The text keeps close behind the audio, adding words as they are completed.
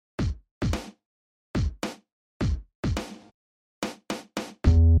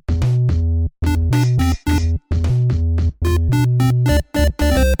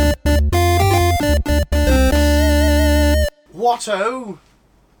Watto,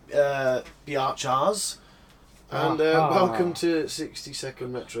 Biarchars, and welcome to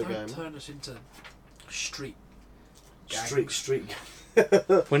 60-second Metro Don't Game. turn us into street. Street.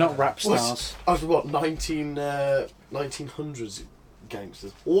 We're not rap stars. After what, 1900s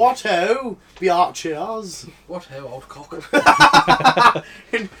gangsters. Watto, Biarchars. What hell, old cock?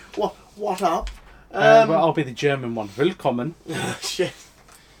 What up? Well, I'll be the German one. Willkommen. Shit.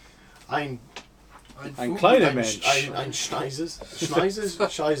 Ein kleiner Mensch. Ein Schneisers.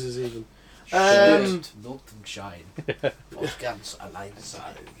 Schneisers even. Nottenschein. Und ganz allein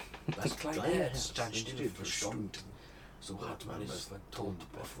sein. Das kleine Herz stand still für Stunden. So hat man es vertont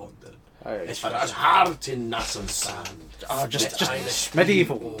befunden. Es war das Hart in nassen Sand. Oh, just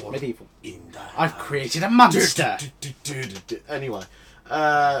medieval. I've created a monster. Anyway,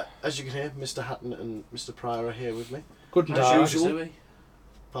 as you can hear, Mr. Hatton and Mr. Pryor are here with me. Guten As Tag. usual.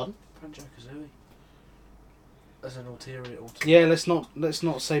 Pardon? Banjo-Kazooie. As an ulterior. Yeah, let's not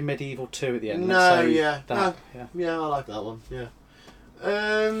say medieval 2 at the end. Let's No, say yeah. that. Yeah, I like that one, yeah.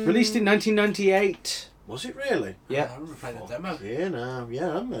 Released in 1998. Was it really? Yeah. I remember playing the demo. Yeah, no,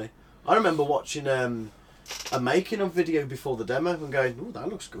 yeah, haven't they? I remember watching a making of video before the demo and going, "Oh, that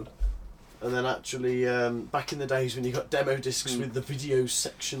looks good." And then actually, back in the days when you got demo discs with the video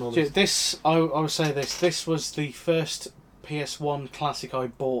section on it. This, I would say this was the first PS1 classic I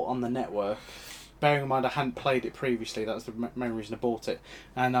bought on the network. Bearing in mind I hadn't played it previously, that was the main reason I bought it.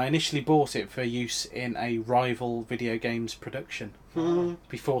 And I initially bought it for use in a rival video games production.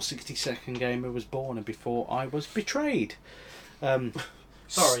 Before 60-second Gamer was born and before I was betrayed. Sorry,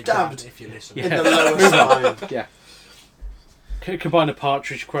 Stabbed. Dan, if you listen. Yeah. In the lower spine. Yeah. Combine a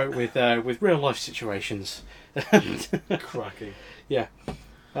Partridge quote with real life situations. Cracking. Yeah.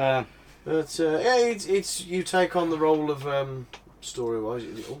 But yeah, it's you take on the role of story-wise.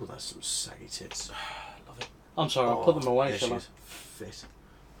 Oh, that's some saggy tits. Love it. I'm sorry, I'll put them away, Yeah, shall I? she's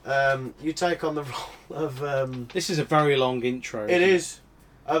fit. You take on the role of This is a very long intro. it is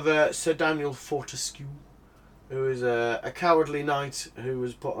of Sir Daniel Fortescue, who is a cowardly knight who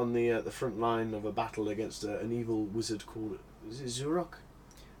was put on the front line of a battle against an evil wizard called, is it Zurok?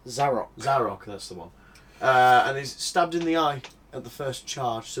 Zarok. That's the one. And he's stabbed in the eye at the first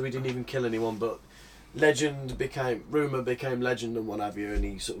charge, so he didn't even kill anyone, but rumour became legend and what have you, and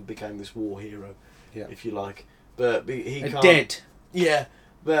he sort of became this war hero, if you like. But he can't... Dead. Yeah,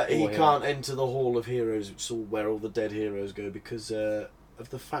 but he War hero. can't enter the Hall of Heroes, which is where all the dead heroes go, because of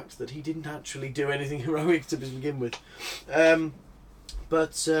the fact that he didn't actually do anything heroic to begin with. This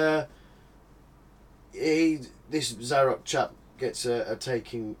Zarok chap gets a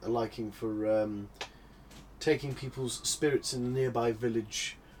liking for taking people's spirits in a nearby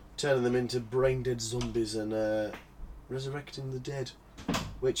village, turning them into brain-dead zombies and resurrecting the dead,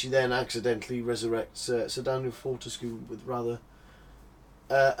 which he then accidentally resurrects Sir Daniel Fortescue with rather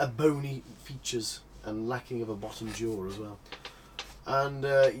bony features and lacking of a bottom jaw as well. And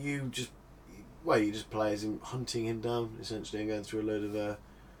you just play as him, hunting him down essentially, and going through a load of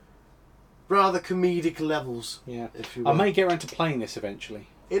rather comedic levels. Yeah. If you I will. may get around to playing this eventually.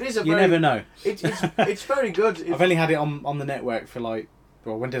 It is a You very, never know. It's very good. I've only had it on the network for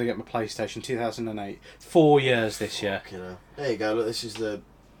well, when did I get my PlayStation? 2008. 4 years this year. You know. There you go. Look, this is the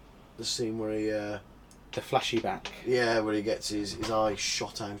scene where he The flashy back. where he gets his eye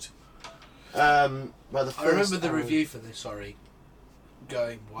shot out. By the I remember first the arrow. review for this,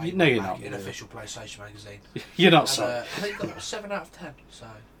 going way No, you're back not. in official PlayStation magazine. You're not And, sorry. I think it got a 7 out of 10, so...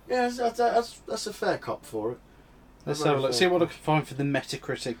 Yeah, that's a fair cop for it. Let's have a look. See what I can find for the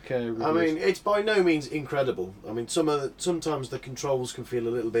Metacritic reviews. I mean, it's by no means incredible. I mean, sometimes the controls can feel a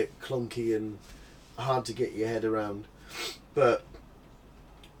little bit clunky and hard to get your head around, but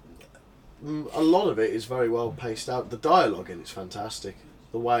a lot of it is very well paced out. The dialogue in it's fantastic.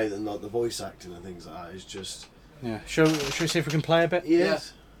 The way that the voice acting and things like that is just yeah. Shall we see if we can play a bit?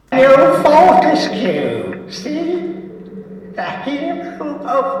 yes. Daniel Fortescue, see? The hero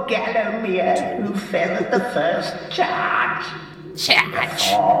of Gallowmere who fell at the first charge. The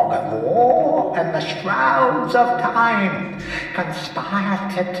fog of war and the shrouds of time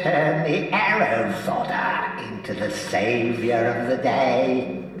conspired to turn the arrow fodder into the saviour of the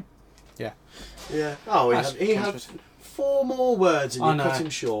day. Yeah. Yeah. Oh, he had That's 4 more words and I you know. cut him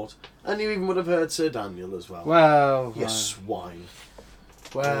short, and you even would have heard Sir Daniel as well. Well, You swine.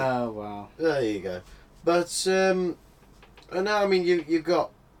 well. There you go. But and now I mean you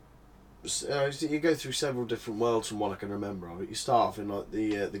got you go through several different worlds from what I can remember of it. You start off in like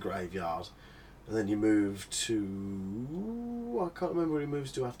the graveyard, and then you move to I can't remember where he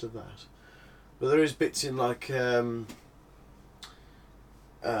moves to after that. But there is bits in like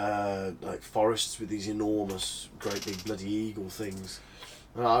like forests with these enormous, great big bloody eagle things.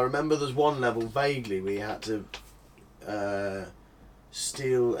 And I remember there's one level vaguely where you had to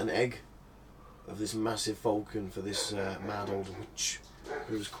steal an egg of this massive falcon for this mad old witch.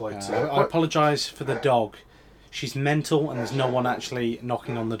 It was quite. I apologise for the dog. She's mental, and there's no one actually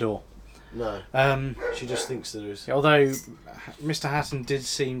knocking on the door. No, she just thinks there is. Although Mr. Hatton did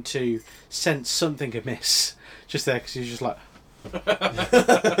seem to sense something amiss just there, because he was just like.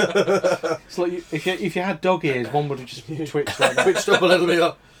 It's like if you had dog ears, one would have just twitched right now. Twitched up a little bit.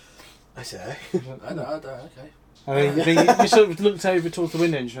 Like, I say. I know, okay. I mean, you sort of looked over towards the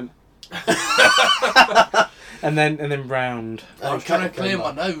window and just went. and then round. I was trying to clear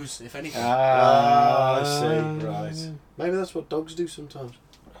my nose, if anything. I see. Right. Maybe that's what dogs do sometimes.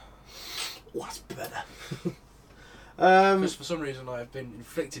 What's better? Because for some reason I have been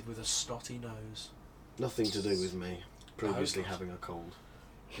inflicted with a snotty nose. Nothing to do with me previously having a cold.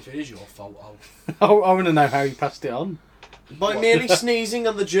 If it is your fault, I'll... I want to know how you passed it on. By merely sneezing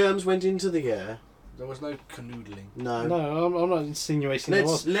and the germs went into the air. There was no canoodling. No. No, I'm not insinuating there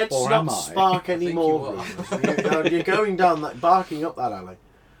was. Let's or not am I? spark any more rumours. You're going down that, barking up that alley.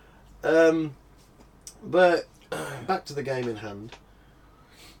 But back to the game in hand.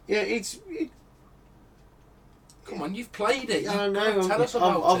 Yeah, Come on, you've played it. I know. Tell us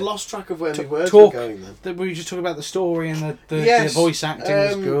about I've it. lost track of where my words were going then. We were just talking about the story and the Yes, voice acting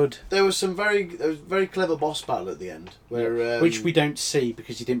was good. There was very clever boss battle at the end, where which we don't see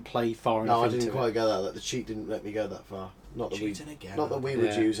because you didn't play far enough. No, I into didn't it. quite go that. The cheat didn't let me go that far. Not that we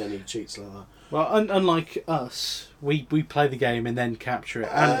would use any cheats like that. Well, unlike us, we play the game and then capture it,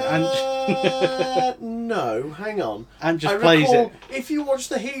 and no, hang on. And just I plays recall, it. If you watch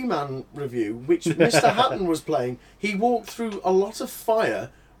the He-Man review, which Mr. Hatton was playing, he walked through a lot of fire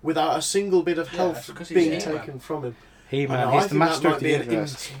without a single bit of health being taken from him. He-Man, he's the master of the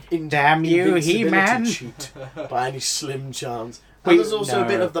universe. Damn you, He-Man! Cheat by any slim chance. And there's also a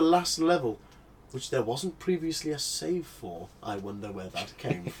bit of the last level, which there wasn't previously a save for. I wonder where that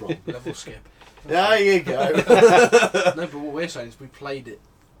came from. Level skip. There you go. No, but what we're saying is we played it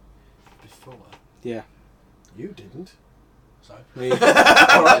before. Yeah. You didn't. So.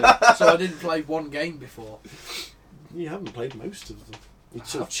 Alright, so I didn't play one game before. You haven't played most of them. You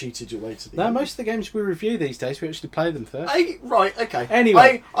sort of cheated your way to the No, end. most of the games we review these days, we actually play them first. Right, okay.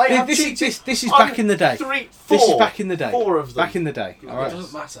 Anyway, I have this cheated is back in the day. This is back in the day. 4 of them. Back in the day. It Alright.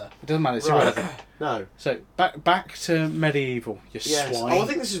 doesn't matter. It doesn't matter, it's Right. irrelevant. No. So, back to medieval, you Yes. swine. Oh, I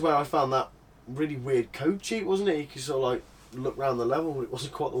think this is where I found that really weird code cheat, wasn't it? You could sort of like look round the level. It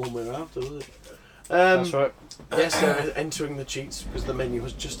wasn't quite the one we were after, was it? That's right. Yes, they're entering the cheats because the menu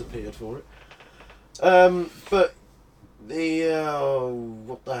has just appeared for it. But the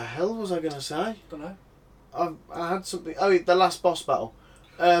what the hell was I going to say? Don't know. I had something. Oh, the last boss battle.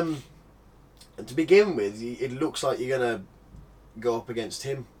 To begin with, it looks like you're going to go up against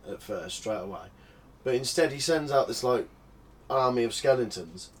him at first straight away, but instead he sends out this like army of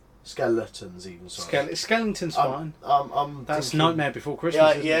skeletons even. Sorry. Skeleton's fine. That's That's Nightmare Before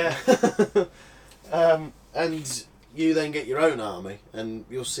Christmas. Yeah. And you then get your own army, and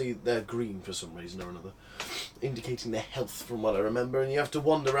you'll see they're green for some reason or another, indicating their health from what I remember. And you have to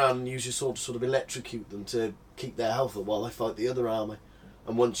wander around and use your sword to sort of electrocute them to keep their health up while they fight the other army.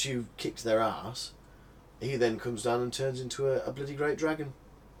 And once you've kicked their ass, he then comes down and turns into a bloody great dragon.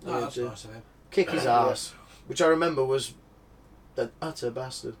 Oh, that's nice of him. Kick his ass, which I remember was an utter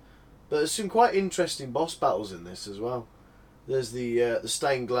bastard. But there's some quite interesting boss battles in this as well. There's the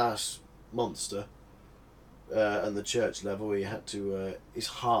stained glass monster and the church level where you had to his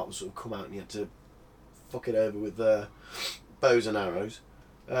heart would sort of come out and you had to fuck it over with bows and arrows.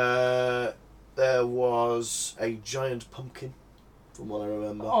 There was a giant pumpkin, from what I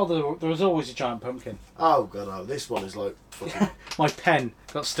remember. Oh, there was always a giant pumpkin. Oh god, oh, this one is like fucking... My pen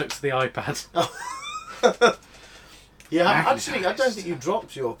got stuck to the iPad. Yeah, actually, I don't think you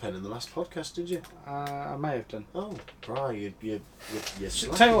dropped your pen in the last podcast, did you? I may have done. Oh, right, you're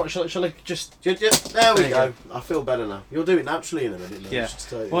Tell you what, shall I just... there we go. I feel better now. You'll do it naturally in a minute. Now, Yeah. just to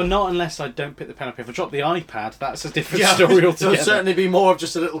tell you. Well, not unless I don't pick the pen up. If I drop the iPad, that's a different story altogether. There'll certainly be more of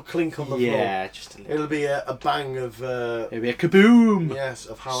just a little clink on the floor. Yeah, just a little. It'll be a bang of... It'll be a kaboom! yes,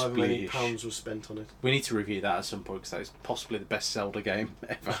 of however many Splish. pounds was spent on it. We need to review that at some point because that is possibly the best Zelda game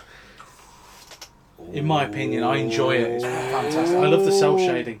ever. In my opinion, I enjoy it. It's fantastic. I love the cell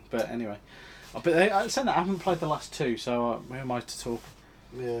shading, but anyway. But I said that I haven't played the last two, so who am I to talk?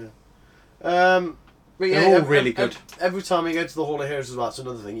 Yeah. But They're all really good. Every time you go to the Hall of Heroes as well, that's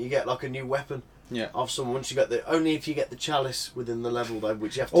another thing. You get like a new weapon of someone. Once you get only if you get the chalice within the level though,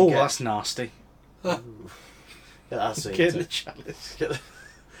 which you have to get. Oh, that's nasty. Yeah, that's it. Get the chalice.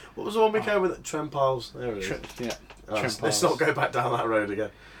 What was the one we came with? Trempiles. There it is. Yeah. Let's not go back down that road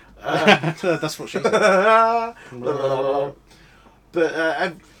again. That's what she said. But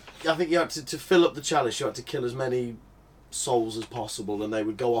I think you had to fill up the chalice. You had to kill as many souls as possible, and they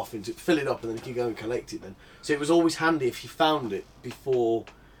would go off into fill it up, and then you could go and collect it. Then, so it was always handy if you found it before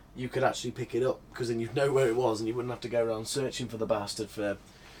you could actually pick it up, because then you'd know where it was, and you wouldn't have to go around searching for the bastard for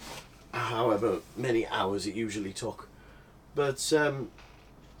however many hours it usually took. But and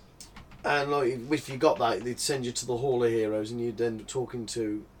like, if you got that, they'd send you to the Hall of Heroes, and you'd end up talking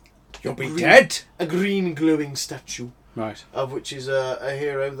to You'll be dead. A green glowing statue. Right. Of which is a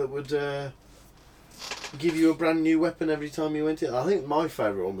hero that would give you a brand new weapon every time you went in. I think my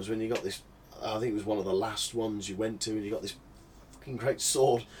favourite one was when you got this. I think it was one of the last ones you went to, and you got this fucking great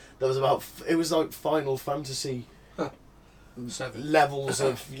sword that was about. It was like Final Fantasy 7 levels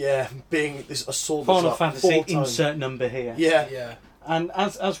of being this a sword. Final like Fantasy insert number here. Yeah. And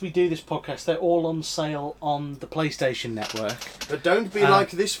as we do this podcast, they're all on sale on the PlayStation Network. But don't be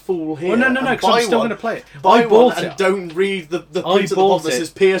like this fool here. Well, no, because I'm still going to play it. Buy I bought one it. and don't read the print at the bottom that says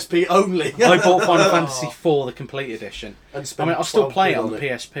PSP only. I bought Final Fantasy IV, the complete edition. And I mean, I'll still play it on the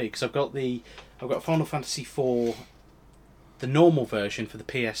PSP because I've got Final Fantasy IV, the normal version for the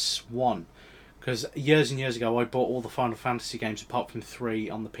PS1. Because years and years ago, I bought all the Final Fantasy games apart from 3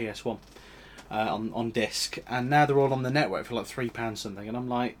 on the PS1. On disc, and now they're all on the network for like £3 something, and I'm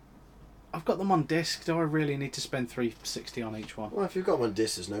like, I've got them on disc. Do I really need to spend $3.60 on each one? Well, if you've got them on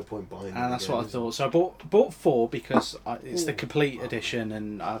disc, there's no point buying them. And that's what I thought. So I bought 4 because it's the complete edition,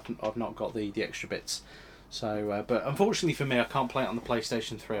 and I've not got the extra bits. So, but unfortunately for me, I can't play it on the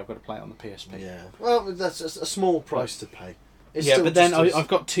PlayStation 3. I've got to play it on the PSP. Yeah. Well, that's a small price to pay. It's but then I've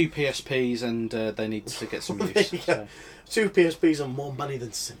got 2 PSPs, and they need to get some use. So. 2 PSPs are more money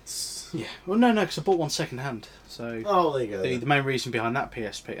than sense. Yeah. Well, no, because I bought one second hand. So there you go. The main reason behind that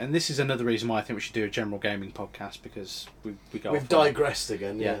PSP, and this is another reason why I think we should do a general gaming podcast, because we've digressed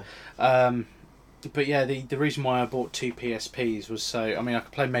again. Yeah. But yeah, the reason why I bought 2 PSPs was so I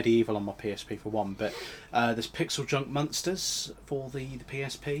could play Medieval on my PSP for one, but there's Pixel Junk Monsters for the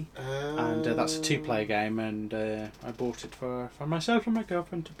PSP, and that's a 2-player game, and I bought it for myself and my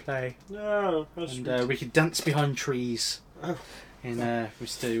girlfriend to play. No, and we could dance behind trees. Oh. In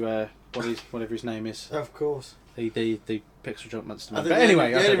Mr. Whatever his name is. Of course. The Pixel Junk Monster. But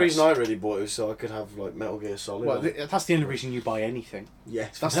anyway, the only reason I really bought it was so I could have like Metal Gear Solid. Well, that's the only reason you buy anything.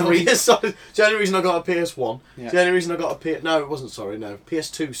 Yes, that's Metal Gear Solid. It's the only reason I got a PS1. Yeah. The only reason I got a No, it wasn't. Sorry, no,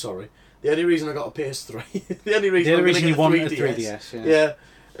 PS2. Sorry. The only reason I got a PS3. the only reason you want 3DS. a 3DS. Yeah.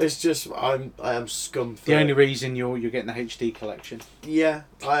 It's just I am scum. For the only reason you're getting the HD collection. Yeah,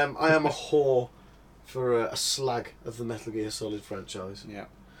 I am a whore for a slag of the Metal Gear Solid franchise. Yeah.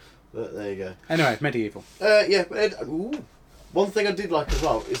 But there you go. Anyway, Medieval. One thing I did like as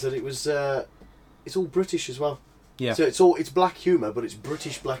well is that it was it's all British as well. Yeah. So it's black humour, but it's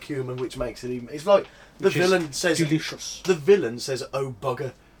British black humour, which makes it even. It's like the villain says. Delicious. The villain says "Oh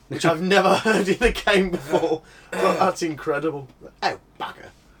bugger," which I've never heard in a game before. But that's incredible. Oh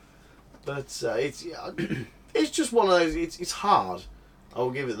bugger. But it's just one of those. It's hard.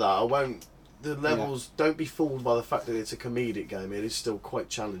 I'll give it that. I won't. The levels, don't be fooled by the fact that it's a comedic game. It is still quite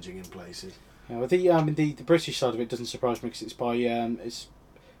challenging in places. Yeah, well, the British side of it doesn't surprise me because it's by it's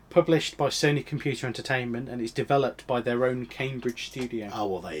published by Sony Computer Entertainment, and it's developed by their own Cambridge studio. Oh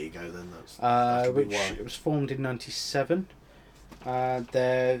well, there you go then. That's which it was formed in '97.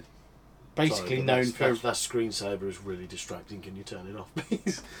 They're basically known for that screensaver is really distracting. Can you turn it off,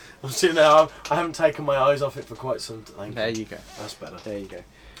 please? I'm sitting there. I haven't taken my eyes off it for quite some time. There you go. That's better. There you go.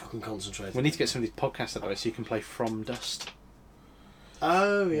 I can concentrate. We need to get some of these podcasts out of it so you can play From Dust.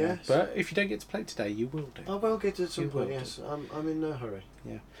 Oh yes. But if you don't get to play today, you will do. I will get to some point. Yes, I'm in no hurry.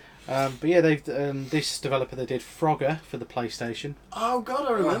 Yeah. But yeah, they've this developer they did Frogger for the PlayStation. Oh God,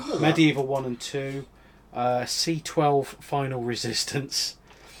 I remember that. Medieval 1 and 2, C12 Final Resistance.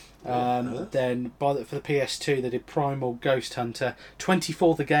 Then for the PS2 they did Primal Ghost Hunter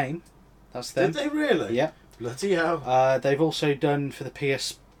 24 the game. That's them. Did they really? Yeah. Bloody hell. They've also done for the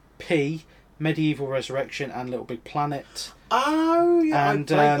PSP Medieval Resurrection and Little Big Planet. Oh yeah, and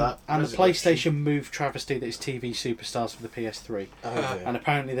that. And the PlayStation Move travesty that is TV Superstars for the PS3. And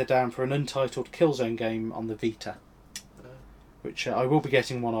apparently they're down for an untitled Killzone game on the Vita, which I will be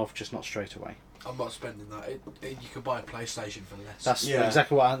getting one of, just not straight away. I'm not spending that. You could buy a PlayStation for less. That's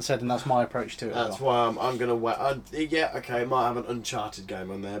exactly what Ant said, and that's my approach to it. That's why I'm going to wait. It might have an Uncharted game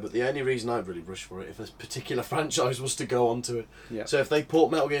on there, but the only reason I'd really rush for it if a particular franchise was to go onto it. Yeah. So if they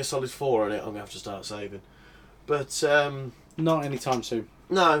port Metal Gear Solid 4 on it, I'm going to have to start saving. But not anytime soon.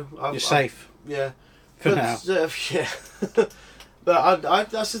 No, you're safe. Yeah. For now. Yeah. But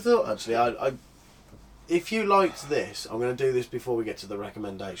that's the thought, actually. If you liked this, I'm going to do this before we get to the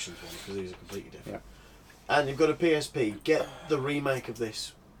recommendations one, because these are completely different. Yeah. And you've got a PSP, get the remake of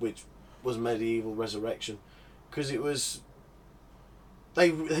this, which was Medieval Resurrection, because it was... They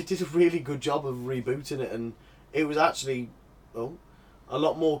did a really good job of rebooting it, and it was actually a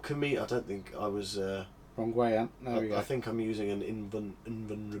lot more comedic. I don't think I was... Wrong way, Ant. There we go. I think I'm using an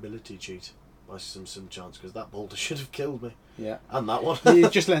invulnerability cheat by some chance, because that boulder should have killed me. Yeah. And that one. You're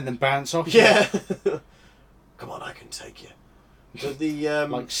just letting them bounce off. Yeah. Come on, I can take you. But the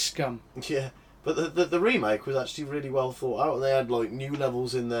like scum. Yeah. But the remake was actually really well thought out, and they had like new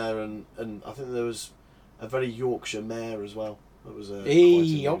levels in there, and I think there was a very Yorkshire mare as well. That was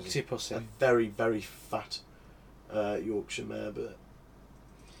a octopus. A very, very fat Yorkshire mare, but.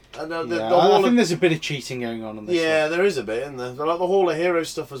 And, I think there's a bit of cheating going on this. Yeah, one. there is a bit, and like the Hall of Heroes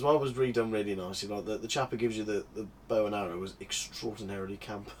stuff as well was redone really nicely. Like the chap who gives you the bow and arrow was extraordinarily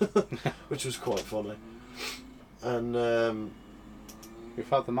camp, which was quite funny. And we've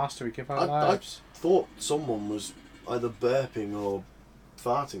had the master, we give our lives. I thought someone was either burping or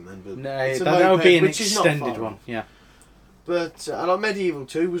farting then, but no, that would be an extended one. Yeah. But and like Medieval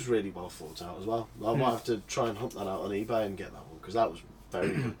 2 was really well thought out as well. I might have to try and hunt that out on eBay and get that one, because that was very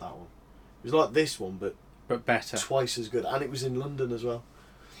good. That one. It was like this one, but better, twice as good, and it was in London as well.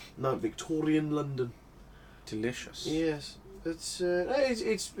 No, Victorian London. Delicious. Yes, it's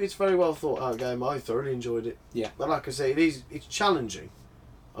very well thought out game. I thoroughly enjoyed it. Yeah, but like I say, it's challenging.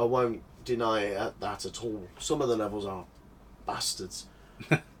 I won't deny that at all. Some of the levels are bastards,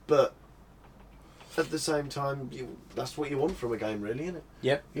 but at the same time, that's what you want from a game, really, isn't it?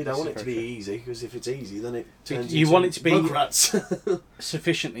 Yep. You don't want it to be easy, because if it's easy, then it turns you into want it to be Rugrats.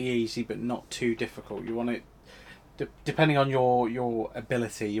 sufficiently easy, but not too difficult. You want it, depending on your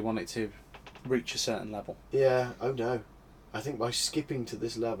ability, you want it to reach a certain level. Yeah. Oh no, I think by skipping to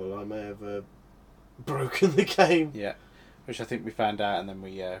this level, I may have broken the game. Yeah, which I think we found out, and then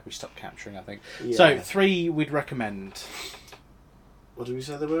we stopped capturing. I think. Yeah. So 3 we'd recommend. What did we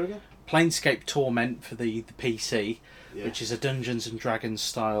say they were again? Planescape Torment for the PC, Yeah. which is a Dungeons and Dragons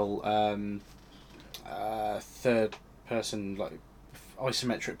style third person, like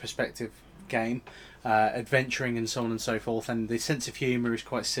isometric perspective game, adventuring and so on and so forth. And the sense of humour is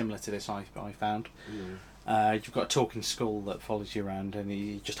quite similar to this. I found. You've got a talking skull that follows you around, and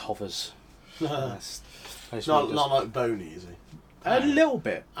he just hovers. Not like Boney, is he? A little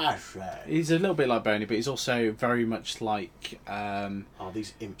bit. I say. He's a little bit like Boney, but he's also very much like.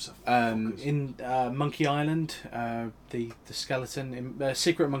 These imps are fuckers. In Monkey Island, the skeleton in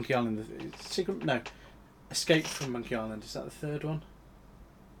Secret Monkey Island. Escape from Monkey Island. Is that the third one?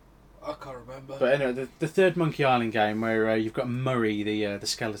 I can't remember. But anyway, the third Monkey Island game where you've got Murray, the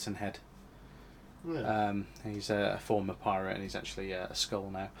skeleton head. Yeah. He's a former pirate, and he's actually a skull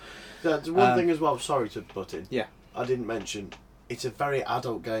now. That's one thing as well. Sorry to butt in. Yeah. I didn't mention. It's a very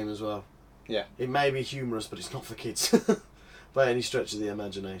adult game as well. Yeah. It may be humorous, but it's not for kids by any stretch of the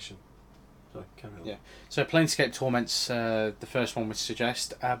imagination. Sorry, carry on. Yeah. So Planescape Torment's the first one we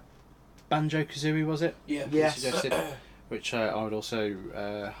suggest. Banjo-Kazooie, was it? Yeah. Yes. Suggested, which I would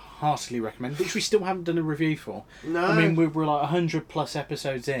also heartily recommend, which we still haven't done a review for. No. I mean, we're like 100 plus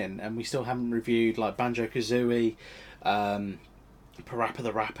episodes in, and we still haven't reviewed like Banjo-Kazooie, Parappa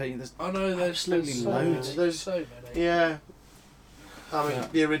the Rapper. There's there's absolutely so loads. There's so many. Yeah. I mean,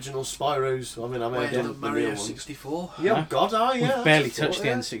 the original Spyros. I mean, I may have done the Mario real ones. 64. Yeah, No. God, yeah. We've barely I thought, touched the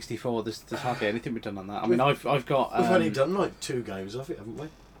yeah. N64. There's hardly anything we've done on that. I mean, I've got. We've only done like 2 games of it, haven't we?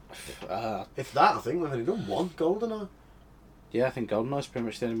 If that, I think we've only done 1 GoldenEye. Yeah, I think GoldenEye's pretty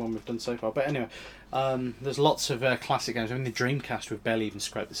much the only one we've done so far. But anyway, there's lots of classic games. I mean, the Dreamcast, we've barely even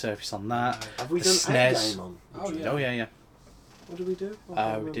scraped the surface on that. Have we The done SNES. a game on? Oh yeah. What did we do?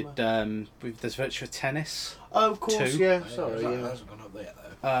 We did. There's Virtua Tennis. Oh, of course, 2. yeah. Sorry, That yeah. hasn't gone up there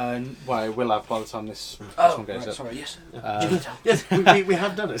though. Well, it will have by the time this one goes up. Sorry, yes. Yes, we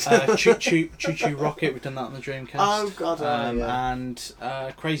have done it. Choo Choo Rocket, we've done that on the Dreamcast. Oh, God, yeah. And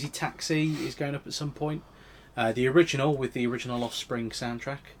Crazy Taxi is going up at some point. The original with the original Offspring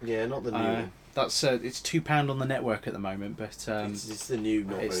soundtrack. Yeah, not the new one. That's it's £2 on the network at the moment, but It's the new,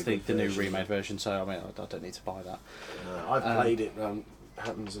 not it's very the good new version. remade version. So I mean, I don't need to buy that. I've played it round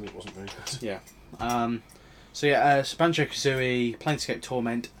Hattons and it wasn't very good. Yeah. So Banjo-Kazooie, Planescape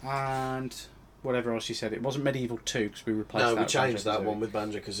Torment, and whatever else you said. It wasn't Medieval 2 because we replaced that. No, we with changed that Banjo-Kazooie. one with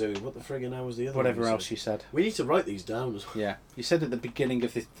Banjo-Kazooie. What the friggin' hell was the other Whatever one? else you said. We need to write these down as well. Yeah, you said at the beginning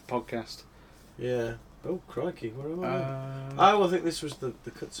of the podcast. Yeah. Oh, crikey, where am I? Uh, I think this was the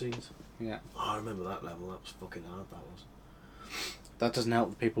cutscenes. Yeah. Oh, I remember that level. That was fucking hard, that was. that doesn't help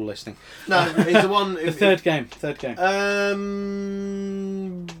the people listening. No, it's the one. The third game.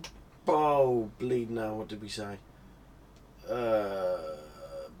 Oh, bleed now. What did we say?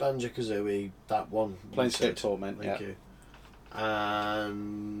 Banjo-Kazooie, that one. Planescape Torment. Thank you.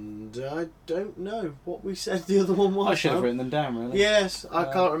 And I don't know what we said the other one was. I should have written them down, really. Yes, I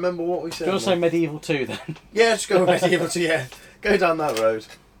can't remember what we said. Do you want to say Medieval 2 then? Yeah, just go with Medieval 2, yeah. Go down that road.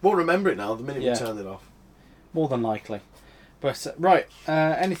 We'll remember it now the minute Yeah. we turn it off. More than likely. But right,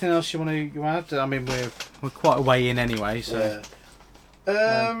 anything else you want to add? I mean, we're quite a way in anyway, so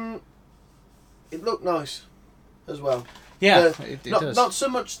it looked nice as well. yeah, it does. Not so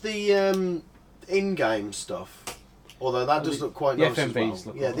much the in-game stuff, although that does look quite the nice as well. FMVs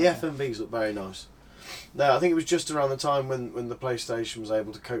look Yeah, all the right. FMVs look very nice. No, I think it was just around the time when the PlayStation was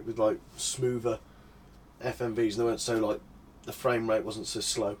able to cope with like smoother FMVs. They weren't so like the frame rate wasn't so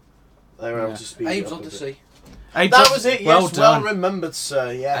slow. They were able to speed it Abe's up a bit. Odyssey. That was it. Well Yes, done. well remembered,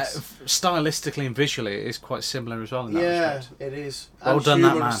 sir. Yes. Stylistically and visually, it is quite similar as well in that Yeah, respect. it is. Well And done,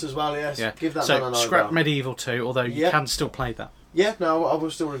 that humorous man. as well. Yes. Yeah. Give that So man an scrap eyebrow. Medieval 2, although you Yeah. can still play that. Yeah, no, I will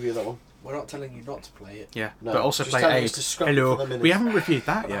still review that one. We're not telling you not to play it. Yeah, No, but also just play tell us Abe. to scrap it Hello. for the minute. We haven't reviewed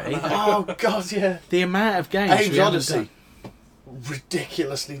that yet either. Oh God, yeah. The amount of games Abe's we haven't Odyssey, done.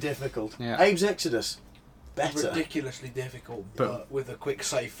 ridiculously difficult. Yeah. Abe's Exodus, better. Ridiculously difficult, But- but with a quick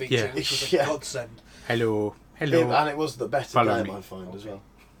save feature, Yeah. which was Yeah. a godsend. Hello. And it was the better Follow game, me. I find, as well.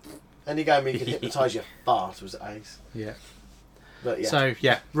 Any game where you could hypnotise your fart was ace. Yeah. But yeah. So,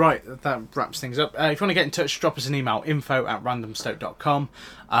 yeah, right, that wraps things up. If you want to get in touch, drop us an email, info@randomstoke.com.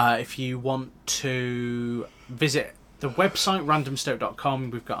 If you want to visit the website, randomstoke.com,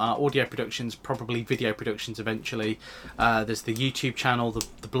 we've got our audio productions, probably video productions eventually. There's the YouTube channel,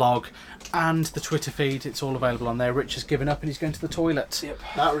 the blog, and the Twitter feed. It's all available on there. Rich has given up and he's going to the toilet. Yep.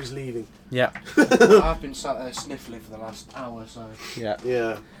 Battery's leaving. Yeah, I've been sat there sniffling for the last hour, so. yeah.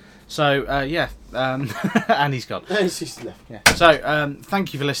 Yeah. So, and he's gone. It's just left. Yeah. So,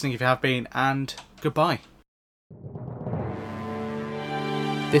 thank you for listening if you have been, and goodbye.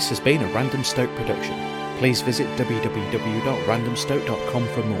 This has been a Random Stoke production. Please visit www.randomstoke.com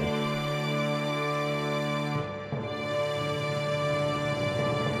for more.